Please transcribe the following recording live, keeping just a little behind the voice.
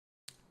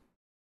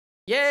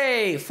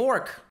Yay,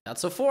 fork.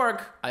 That's a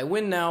fork. I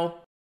win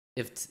now.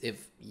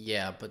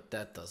 Yeah, but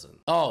that doesn't.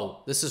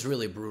 Oh, this is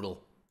really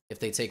brutal. If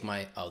they take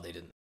my, oh, they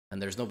didn't.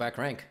 And there's no back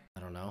rank. I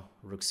don't know,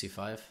 rook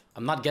c5.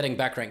 I'm not getting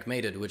back rank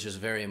mated, which is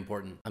very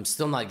important. I'm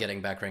still not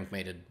getting back rank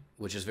mated,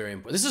 which is very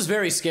important. This is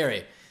very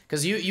scary,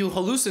 because you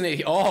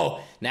hallucinate.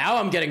 Oh, now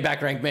I'm getting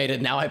back rank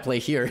mated. Now I play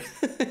here.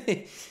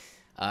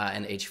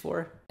 And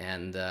h4,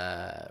 and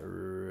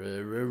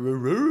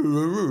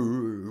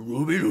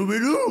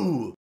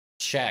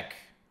check.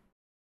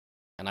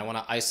 And I want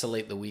to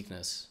isolate the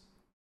weakness.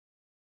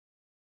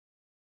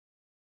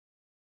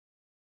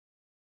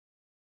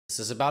 This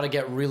is about to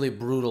get really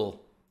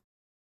brutal.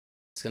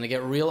 It's gonna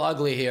get real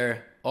ugly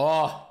here.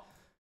 Oh,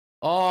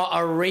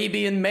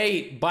 Arabian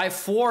mate by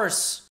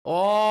force.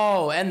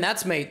 Oh, and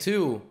that's mate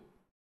too.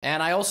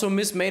 And I also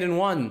missed mate in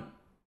 1.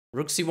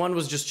 Rook c1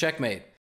 was just checkmate.